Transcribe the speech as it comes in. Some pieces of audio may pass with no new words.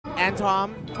And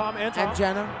Tom. Tom and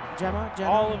Gemma.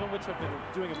 All of them which have been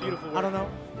doing a beautiful work. I don't know.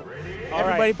 All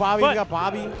Everybody, right. Bobby. But We got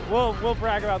Bobby. We'll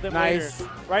brag about them Nice.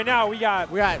 later. Right now we got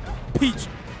Peach,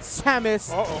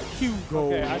 Samus, Hugo.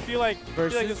 Okay, I feel like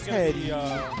versus this is gonna Teddy. be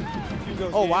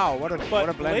Hugo's Oh game. wow, what a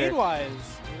blender. Bladewise,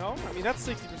 you know, I mean that's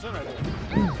 60% right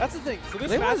there. That's the thing. So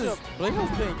this matchup,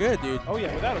 Bladewise playing good, dude. oh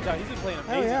yeah, without a doubt, he's been playing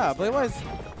amazing. Hell yeah, Bladewise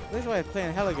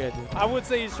playing hella good, dude. I would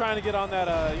say he's trying to get on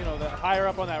that, you know, the higher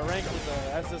up on that rank with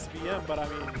the SSBM, but I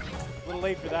mean, a little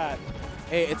late for that.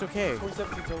 Hey, it's okay.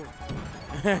 2017's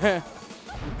over.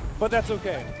 But that's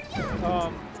okay.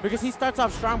 Because he starts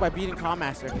off strong by beating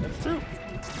Calmaster. That's true.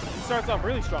 He starts off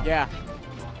really strong. Yeah.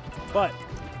 But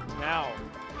now,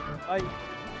 I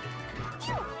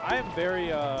am very.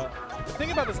 The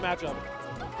thing about this matchup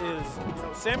is, you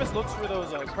know, Samus looks for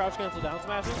those crouch cancel down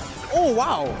smashes. Oh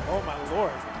wow! Oh my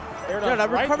lord! Yeah, that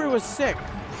recovery was sick.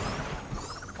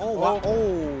 Oh wow!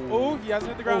 Oh, he hasn't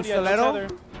hit the ground yet. No tether.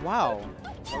 Wow.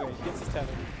 Okay, he gets his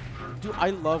tether. Dude,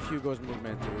 I love Hugo's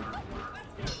movement, dude.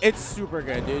 It's super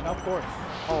good, dude. Of course.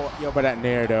 Oh, yo, but that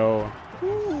nair though.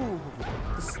 Ooh,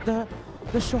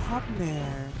 the show hop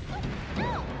nair.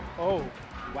 Oh,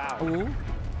 wow. Ooh.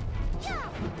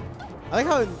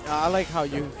 I like how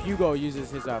Hugo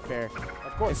uses his fair.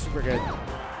 Of course. It's super good.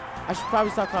 I should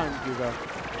probably stop calling Hugo.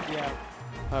 Yeah.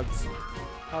 HugS.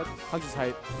 HugS is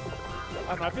hype. I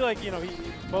don't know, I feel like, you know,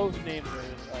 both names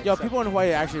are. Yo, people in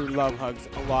Hawaii actually love HugS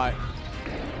a lot.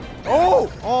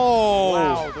 Oh! Oh!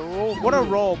 Wow, the roll. What a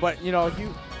roll, but you know,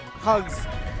 HugS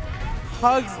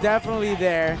definitely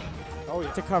there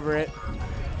to cover it.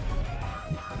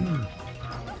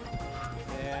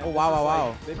 Yeah, oh,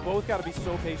 wow. They both got to be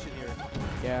so patient here.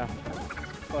 Yeah.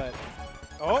 But,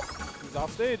 he's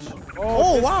off stage.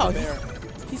 Oh wow.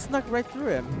 He snuck right through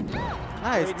him.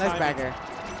 Nice, Great nice timing. back air.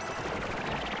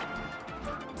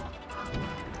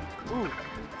 Ooh.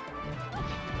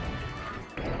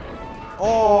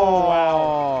 Oh,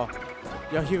 wow.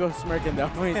 Yo, Hugo's smirking though.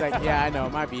 He's like, yeah, I know,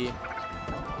 might be.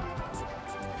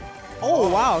 Oh,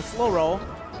 wow, slow roll.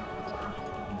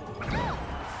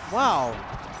 Wow.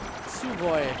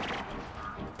 Sugoi.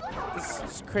 This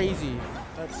is crazy.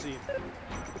 Let's see.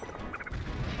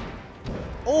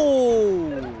 Oh.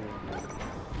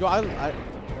 Yo,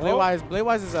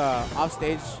 Bladewise is off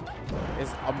stage is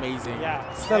amazing.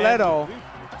 Yeah. Stiletto.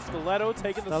 Stiletto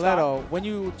taking the Stiletto. stop. When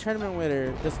you tournament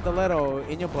winner, the stiletto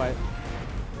in your butt.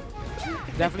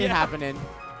 Definitely happening.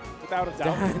 Without a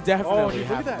doubt. Definitely dude,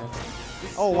 happening. Look at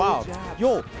that. Oh wow. Jabs.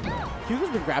 Yo, Hugo's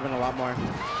been grabbing a lot more.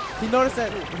 He noticed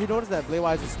that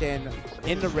Bladewise is staying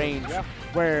in the range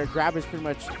where grab is pretty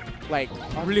much like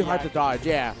really hard to dodge.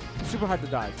 Yeah. Super hard to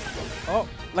dodge. Oh,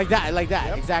 like that,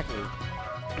 exactly.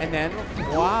 And then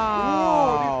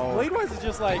wow. Dude, Bladewise is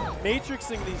just like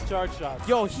matrixing these charge shots.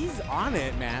 Yo, he's on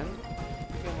it, man.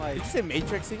 Like, did you say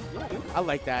matrixing? Yeah, dude. I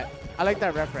like that. I like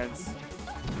that reference.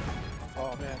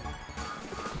 Oh man.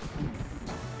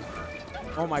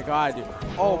 Oh my god, dude.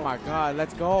 Oh my god,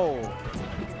 let's go.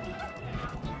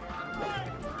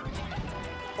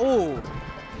 Oh.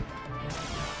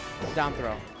 Down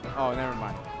throw. Oh, never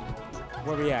mind.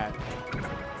 Where we at?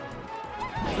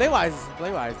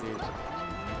 Bladewise, dude.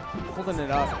 Holding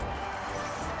it up.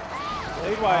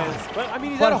 Bladewise. But I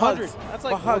mean, he's at 100. That's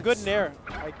like a HugS. good nair.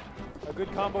 Like a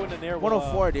good combo in the nair.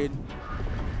 104, dude.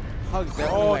 HugS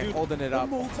definitely dude. holding it up.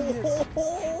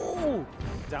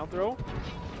 Down throw.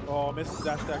 Oh, misses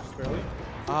dash just barely.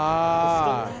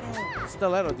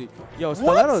 Stiletto, dude. Yo,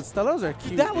 stilettos are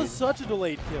cute. That was such a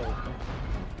delayed kill.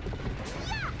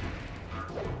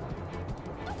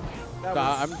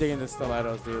 I'm digging the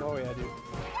stilettos, dude. Oh yeah,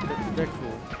 dude. They're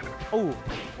cool.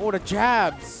 Oh, the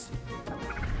jabs.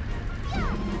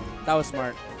 That was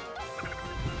smart.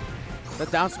 The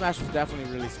down smash was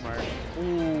definitely really smart.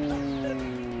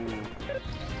 Ooh.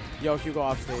 Yo, Hugo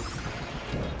off stage.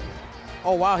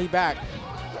 Oh wow, he back.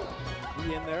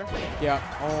 He in there? Yeah.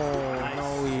 Oh Nice.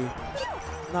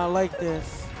 no, not like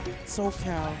this.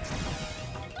 SoCal.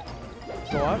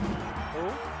 Go up.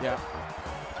 Oh. Yeah.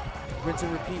 Rinse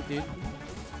and repeat, dude.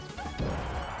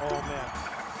 Oh man.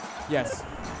 Yes.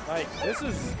 Like this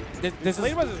is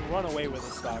Bladewise has run away with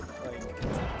his stock.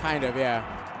 Like kind of, yeah.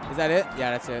 Is that it?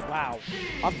 Yeah, that's it. wow.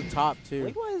 Off the top too.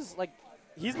 Bladewise, like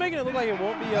he's making it look like it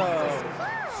won't be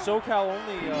SoCal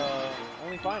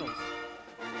only finals.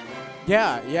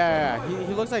 Yeah.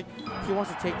 He looks like he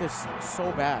wants to take this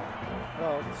so bad.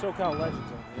 Well, SoCal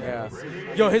Legends. Yeah.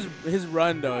 Yo, his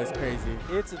run though is crazy.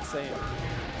 It's insane.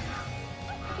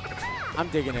 I'm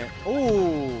digging it.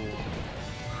 Ooh.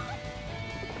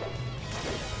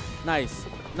 Nice.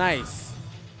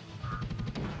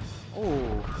 Ooh.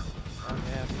 Oh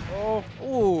man. Oh.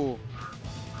 Ooh.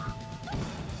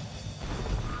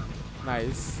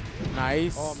 Nice.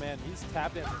 Nice. Oh, man. He's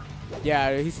tapped in.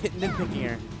 Yeah, he's nitpicking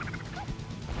here.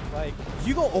 Like,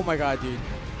 Hugo, oh my god, dude.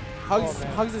 HugS,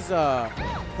 man. HugS'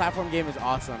 platform game is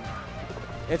awesome.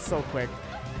 It's so quick.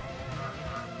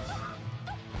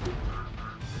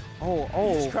 Oh,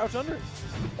 he just oh. crouched under it.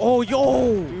 Oh,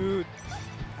 yo. Dude.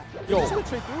 Yo. Just went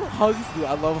straight through it. HugS, dude.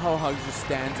 I love how HugS just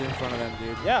stands in front of them,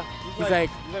 dude. Yeah. He's like,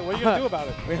 what are you going to do about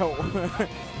it? Wait,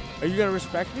 are you going to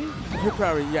respect me? You're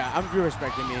probably, yeah, you're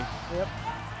respecting me. Yep.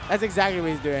 That's exactly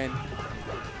what he's doing.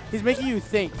 He's making you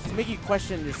think. He's making you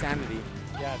question your sanity.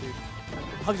 Yeah, dude.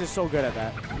 HugS is so good at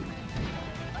that.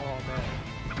 Oh, man.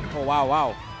 Oh, wow,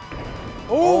 wow.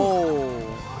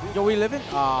 Oh. Yo, we living?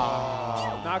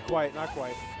 Ah. Not quite, not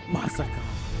quite. Masaka.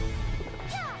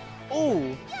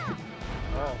 Oh.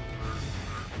 Oh.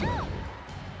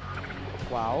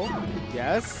 Wow.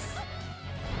 Yes.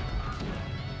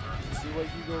 See what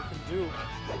Hugo can do.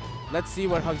 Let's see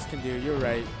what HugS can do. You're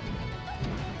right.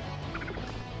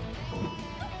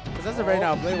 Because as of right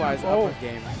now, Bladewise up his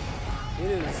game.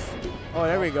 It is. Oh,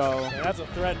 there we go. Yeah, that's a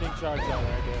threatening charge shot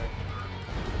right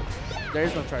there. There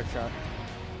is no charge shot.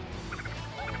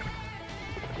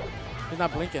 He's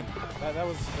not blinking. That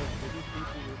was.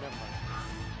 Never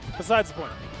mind. Besides the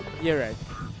point. You're right.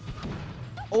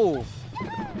 Oh.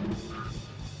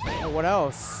 Oh, what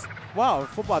else? Wow,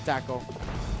 football tackle.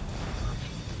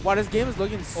 Wow, this game is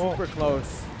looking super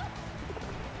close.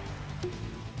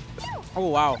 Oh,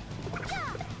 wow.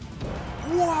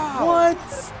 Wow.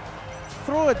 What?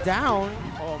 Throw it down.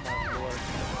 Oh, my lord.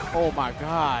 Oh, my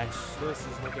gosh. This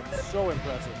is looking so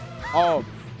impressive. Oh,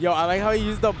 yo, I like how he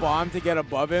used the bomb to get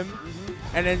above him.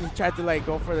 And then he tried to, like,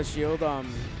 go for the shield,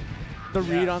 the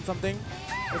read on something.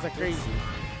 It's like crazy.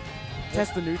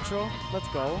 Test the neutral. Let's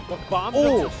go. The bomb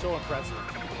jumps are so impressive.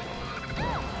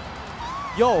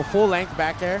 Yo, full length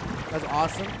back air. That's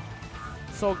awesome.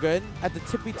 So good. At the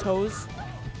tippy toes.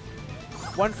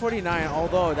 149,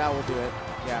 although that will do it.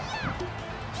 Yeah.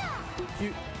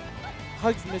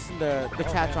 HugS missing the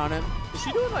catch on him. Is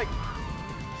she doing like...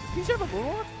 Did she have a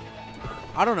moonwalk?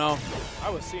 I don't know. I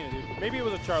was seeing it, dude. Maybe it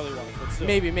was a Charlie run, but still.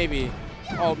 Maybe.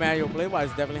 Oh, man, yo,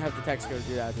 Bladewise definitely has the tech skill to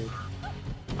do that, dude.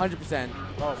 100%.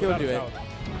 Oh, He'll do it.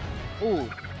 Ooh.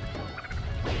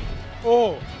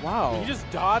 Oh. Wow. He just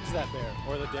dodged that bear.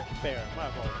 Or the bear. My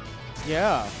apologies.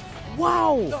 Yeah.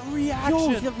 Wow. The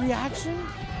reaction. Yo, the reaction?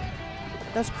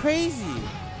 That's crazy.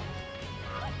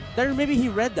 Then maybe he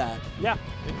read that. Yeah,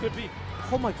 it could be.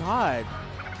 Oh my god.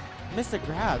 Missed the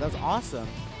grab. That was awesome.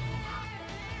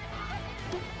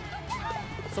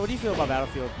 So what do you feel about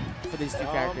Battlefield for these two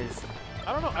characters?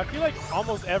 I don't know. I feel like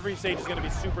almost every stage is going to be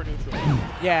super neutral.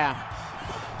 Yeah.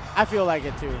 I feel like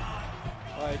it too.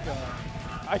 Like,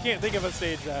 I can't think of a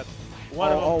stage that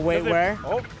one of them. Oh, wait, where?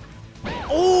 Oh.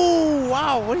 Oh,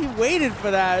 wow. What he waited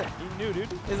for that. He knew, dude.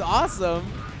 Is awesome.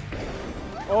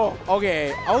 Oh.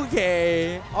 Okay.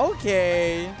 Okay,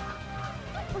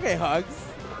 HugS.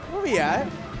 Where we at?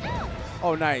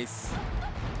 Oh, nice.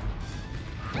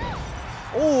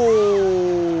 Oh.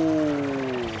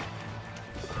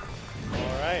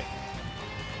 All right.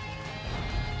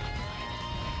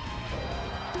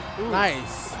 Ooh.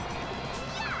 Nice.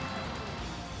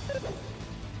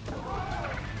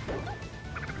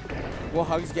 Will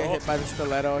HugS get hit by the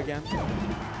stiletto again?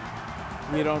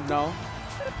 We don't know.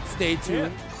 Stay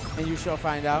tuned, and you shall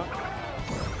find out.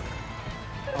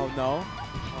 Oh, no.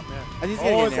 Oh, man. I think he's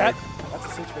gonna get there. That's a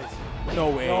switch face. No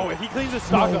way. No, if he cleans his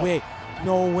stock up. No way.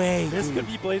 No way. This dude. could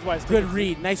be Bladewise. Good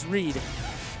read. Nice read.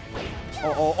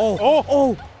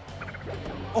 Oh.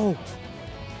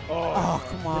 Oh,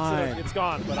 come on. It's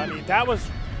gone, but I mean,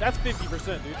 that's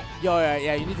 50%, dude. Yo,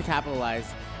 yeah, you need to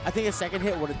capitalize. I think a second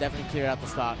hit would have definitely cleared out the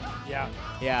stock. Yeah.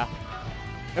 Yeah.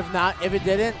 If not, if it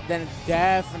didn't, then it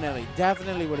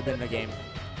definitely would have been the game.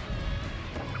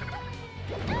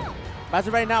 But as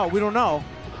of right now, we don't know.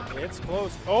 It's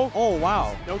close. Oh. Oh,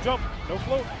 wow. No jump. No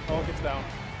float. Oh, it gets down.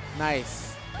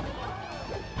 Nice.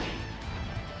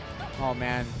 Oh,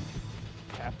 man.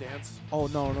 Tap dance. Oh,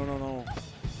 no.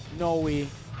 No, we.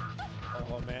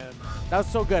 Oh, man. That was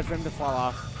so good for him to fall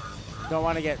off. Don't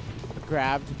want to get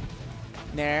grabbed.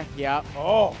 Nair, yep.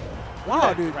 Oh.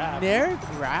 Wow, dude. Grab. Nair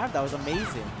grab? That was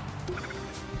amazing.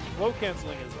 Float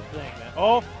canceling is a thing, man.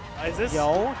 Oh, is this?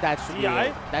 Yo, that should be DI?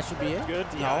 it. That should be it. Good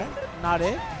DI. No, not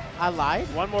it. I lied.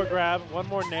 One more grab. One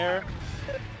more Nair.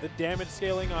 The damage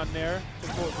scaling on Nair.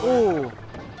 Ooh.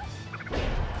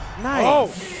 Nice.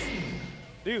 Oh.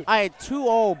 Dude. I had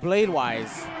 2-0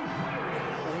 Bladewise.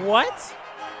 What?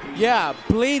 Yeah,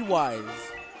 Bladewise.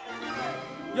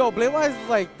 Yo, Bladewise is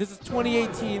like, this is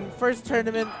 2018, first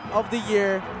tournament of the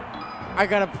year. I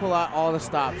gotta pull out all the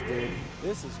stops, dude.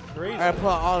 This is crazy. I gotta pull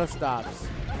out all the stops.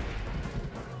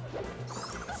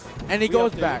 And he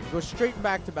goes back. Goes straight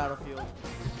back to Battlefield.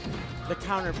 The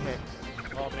counter pick.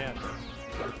 Oh, man.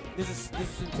 This is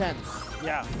intense.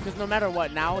 Yeah. Because no matter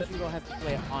what, now Hugo has to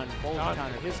play on both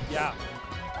counters. Yeah.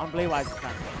 On Bladewise's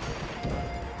counter.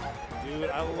 Dude,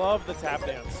 I love the tap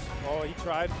dance. Oh, he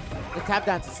tried. The tap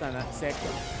dance is sick.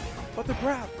 But the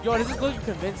grab. Yo, this is looking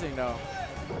convincing, though.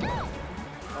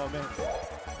 Oh, man.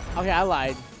 Okay, I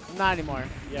lied. Not anymore.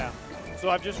 Yeah. So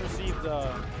I've just received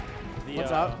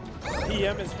What's up?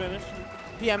 PM is finished.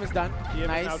 PM is done. PM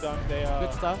nice. is now done. They,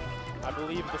 good stuff. I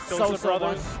believe the Sosa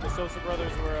brothers. The Sosa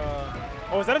brothers were.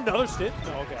 Oh, is that another Stitch?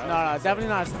 No, okay. No, definitely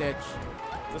not a Stitch.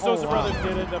 The Sosa brothers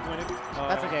did end up winning.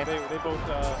 That's okay. They both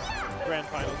grand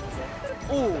finals.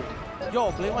 Ooh,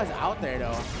 yo, Bladewise out there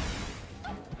though.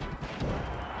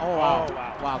 Oh wow. Oh,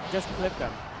 wow! Wow, just clipped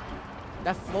him.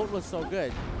 That float was so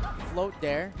good. Float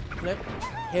there, clip,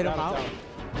 hit him out.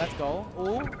 Let's go.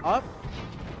 Ooh, up.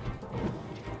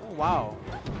 Oh wow.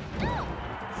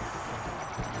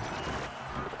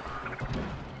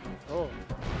 Oh.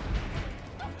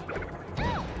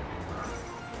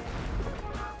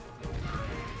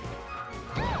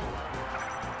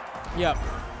 Yep.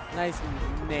 Nice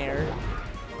nair.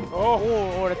 Oh,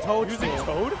 or the Toad. Using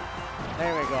Toad?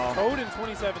 There we go. Toad in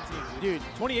 2017. Dude,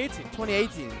 2018.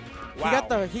 2018.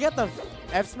 Wow. He got the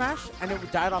F smash and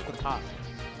it died off the top.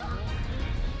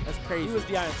 That's crazy. He was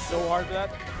DIing so hard for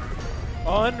that.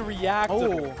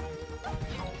 Unreactable.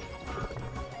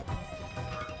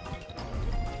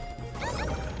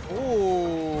 Oh.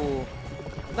 Ooh.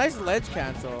 Nice ledge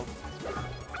cancel.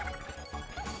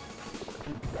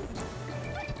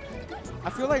 I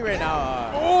feel like right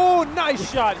now. Oh,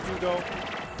 nice shot, Hugo.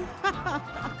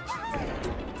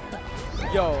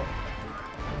 Yo.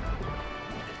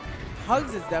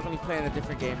 HugS is definitely playing a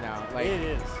different game now. Like, it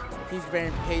is. He's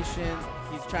very patient.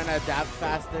 He's trying to adapt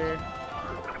faster.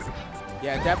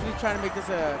 Yeah, definitely trying to make this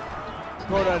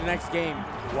go to the next game.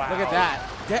 Wow. Look at that.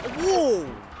 Whoa.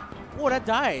 Whoa, that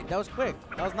died. That was quick.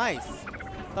 That was nice.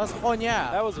 That was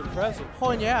Honya. That was impressive.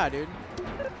 Honya, dude.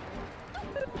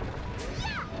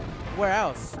 Where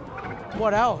else?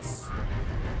 What else?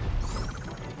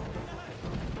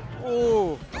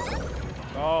 Ooh.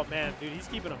 Oh, man, dude, he's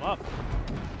keeping him up.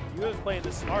 He was playing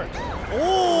this smart.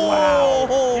 Oh! Wow.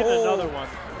 Getting another one.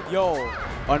 Yo.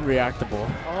 Unreactable.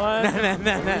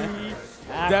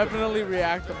 Definitely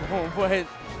reactable, but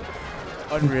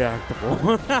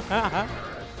unreactable.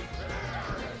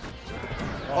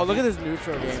 Oh, look at this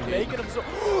neutral game, dude. Making him so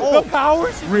the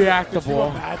powers. Reactable.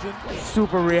 Imagine?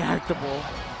 Super reactable.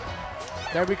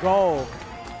 There we go.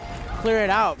 Clear it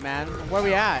out, man. Where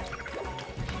we at?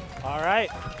 All right.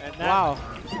 And that wow.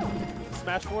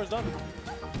 Smash 4 is done.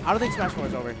 I don't think Smash 4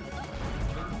 is over. I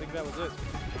think that was it.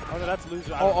 Oh, no, that's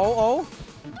loser. Oh.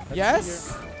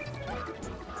 Yes.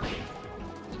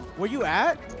 Where you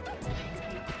at?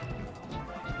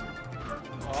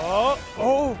 Oh,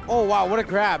 wow. What a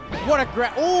grab. What a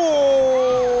grab.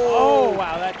 Oh,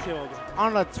 wow. That killed.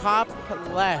 On the top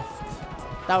left.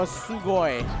 That was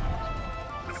Sugoi.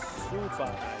 Super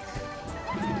nice.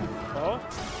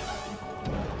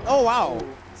 Oh, wow.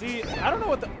 See, I don't know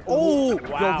what the... Oh,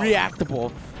 wow. Yo,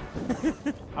 reactable.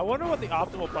 I wonder what the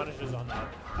optimal punish is on that.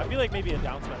 I feel like maybe a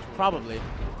down smash. Probably.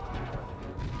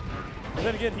 But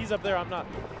then again, he's up there, I'm not.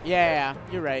 Yeah,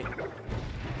 you're right.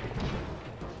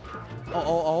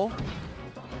 Oh.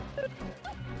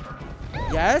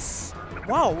 Yes.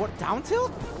 Wow, what, down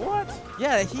tilt? What?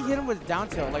 Yeah, he hit him with down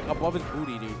tilt, like above his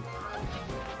booty, dude.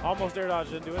 Almost air dodge,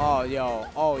 didn't do it. Oh,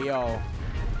 yo.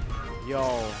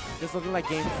 Yo. This looking like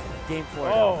game 4.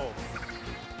 Oh.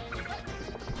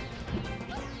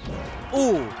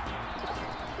 Ooh.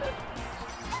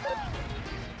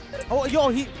 Oh, yo,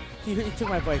 he took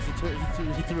my voice. He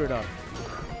threw it up.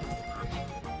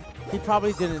 He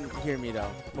probably didn't hear me though,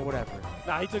 but whatever.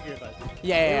 Nah, he took your advice.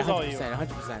 Yeah,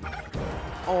 100%.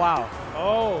 Oh wow.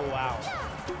 Oh wow.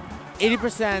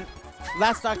 80%.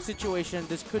 Last stock situation.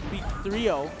 This could be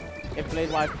 3-0 if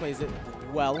Bladewise plays it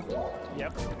well.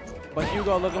 Yep. But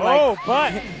Hugo looking like.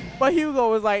 But Hugo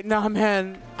was like, nah,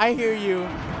 man. I hear you.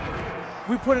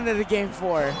 We put it in a game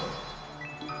 4.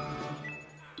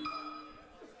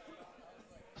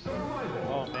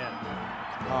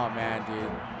 Oh man,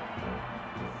 dude.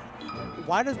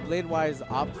 Why does Bladewise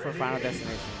opt for Final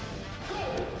Destination?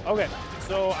 Okay,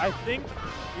 so I think,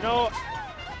 you know,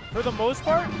 for the most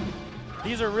part,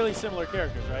 these are really similar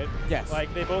characters, right? Yes.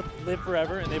 Like, they both live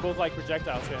forever, and they both like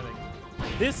projectile spamming.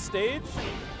 This stage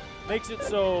makes it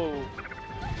so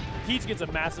Peach gets a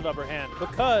massive upper hand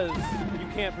because you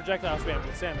can't projectile spam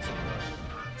with Samus anymore.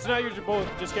 So now you're both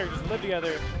just characters that live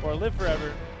together or live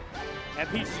forever, and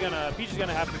Peach is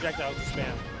gonna have projectiles to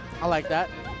spam. I like that.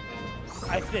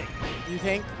 I think. You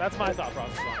think? That's my thought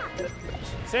process on it.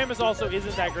 Samus also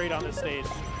isn't that great on this stage.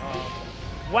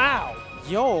 Wow.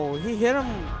 Yo, he hit him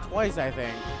twice, I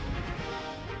think.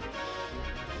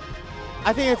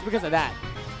 I think it's because of that.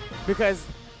 Because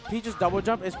Peach's double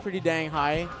jump is pretty dang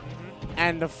high,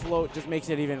 and the float just makes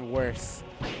it even worse.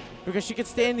 Because she could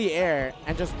stay in the air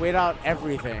and just wait out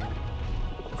everything.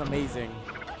 It's amazing.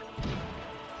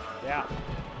 Yeah.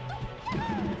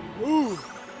 Ooh.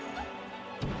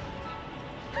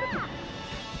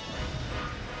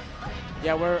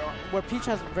 Yeah, where Peach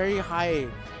has very high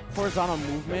horizontal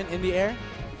movement in the air,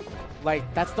 like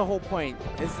that's the whole point.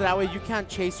 Is that way you can't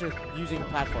chase her using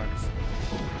platforms.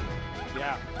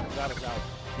 Yeah, without a doubt.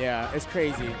 Yeah, it's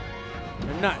crazy.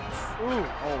 They're nuts. Ooh.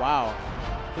 Oh wow.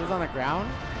 He was on the ground.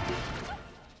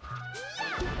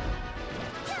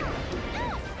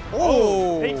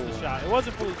 Oh. Takes the shot. It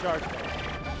wasn't fully charged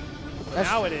though.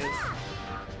 Now it is.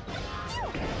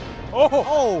 Oh.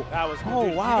 Oh. That was. Oh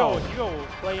dude, wow. You go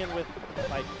playing with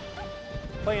like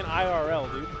playing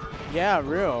IRL, dude. Yeah,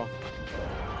 real.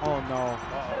 Oh no.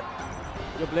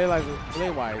 Uh-oh. Your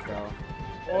Bladewise though.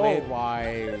 Oh.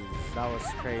 Bladewise. That was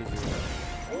crazy.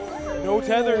 No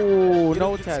tether. Oh, Get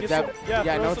no it, tether. yeah,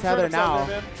 Yeah, throw no some tether turnips out now.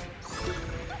 there, man.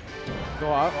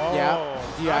 Go up. Oh, Yeah.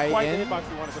 not DI quite in. the hitbox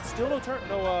we wanted, but still no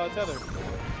tether.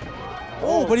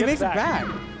 Oh, but he gets makes it back.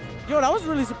 Yo, that was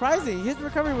really surprising. His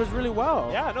recovery was really well.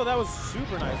 Yeah, no, that was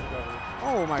super nice recovery.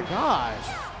 Oh my gosh.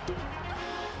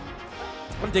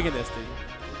 I'm digging this, dude.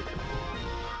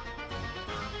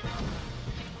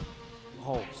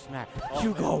 Oh, snap.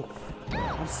 Hugo.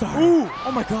 I'm sorry. Ooh.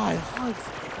 Oh my god. HugS.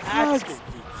 HugS.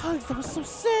 HugS, that was so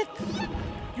sick.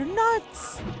 You're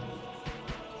nuts.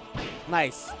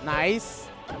 Nice. Nice.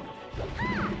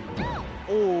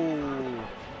 Oh.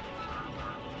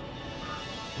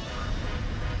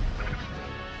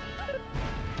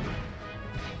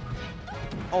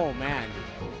 Oh, man.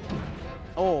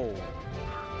 Oh.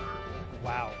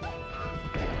 Wow.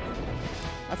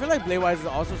 I feel like Bladewise is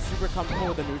also super comfortable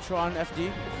with the neutral on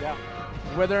FD. Yeah.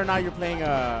 Whether or not you're playing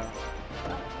a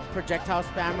projectile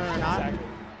spammer or not. Exactly.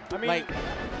 I mean, Like,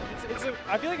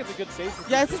 I feel like it's a good stage. For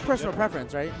yeah, it's his in personal general.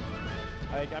 preference, right?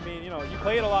 Like, I mean, you know, you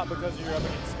play it a lot because you're up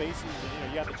against spaces and, you know,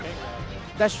 you got the chain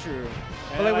grab. That's true.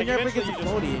 And But like when you're up eventually against you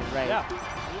floaty, just, right? Yeah.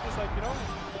 You're just like, you know,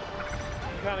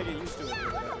 you kind of get used to it or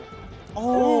whatever.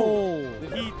 Oh. Ooh.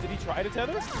 Did he try to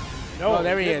tether? No, No.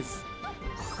 there he didn't. is.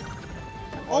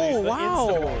 Oh, Oh, wow.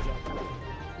 the instant wall jump.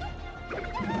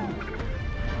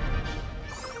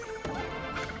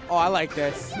 Oh, I like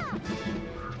this.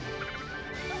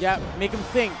 Yeah, make him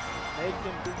think. Make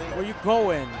him think. Where you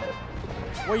going?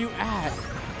 Where you at?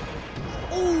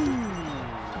 Ooh.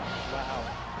 Wow.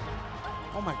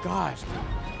 Oh my gosh, dude.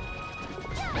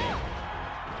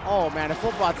 Oh man, a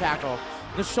football tackle.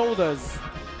 The shoulders.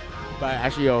 But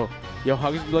actually, yo,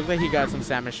 HugS looked like he got some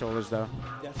Samus shoulders though.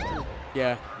 That's true.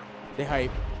 Yeah, they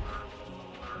hype.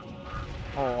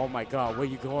 Oh my god, where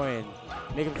you going?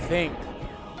 Make him think.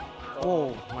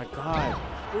 Oh my god.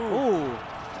 Ooh.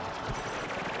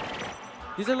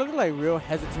 These are looking like real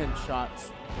hesitant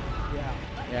shots. Yeah.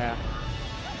 Yeah.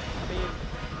 I mean,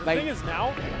 the Like, thing is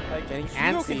now, like, getting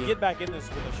Hugo can antsy. get back in this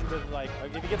with like,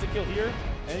 if he gets a kill here,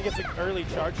 and he gets an early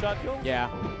charge shot kill. Yeah.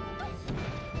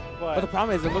 But the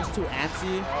problem is it looks too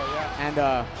antsy, oh yeah. and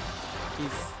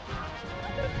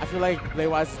I feel like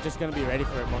Bladewise is just gonna be ready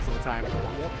for it most of the time.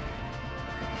 Yep.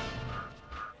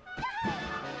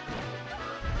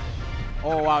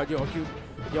 Oh wow, yo,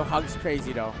 HugS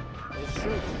crazy though. It's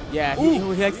true. Yeah, he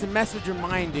likes to mess with your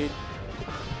mind, dude.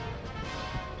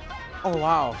 Oh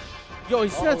wow. Yo, you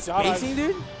see that spacing,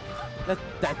 dude?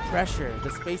 That pressure, the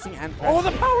spacing and pressure. Oh,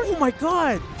 the power! Oh my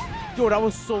god! Yo, that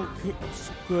was so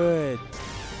good.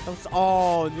 That was,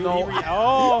 oh no.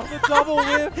 Oh, the double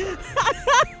whip.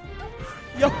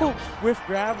 Yo, whiff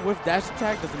grab, whiff dash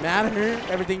attack, doesn't matter.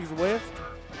 Everything's whiffed.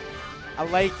 I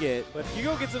like it. But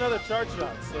Hugo gets another charge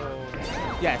shot, so.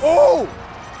 Yes. Oh!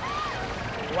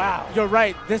 Wow. You're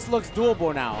right. This looks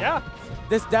doable now. Yeah.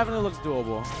 This definitely looks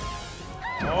doable.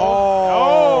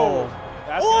 Oh.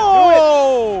 That's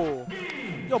oh!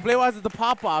 Yo, Bladewise is the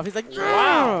pop-off. He's like,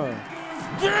 wow.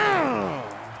 Yeah.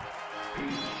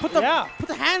 Put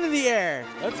the hand in the air.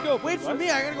 Let's go. Wait for me.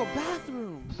 I gotta go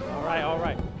bathroom. All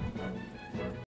right.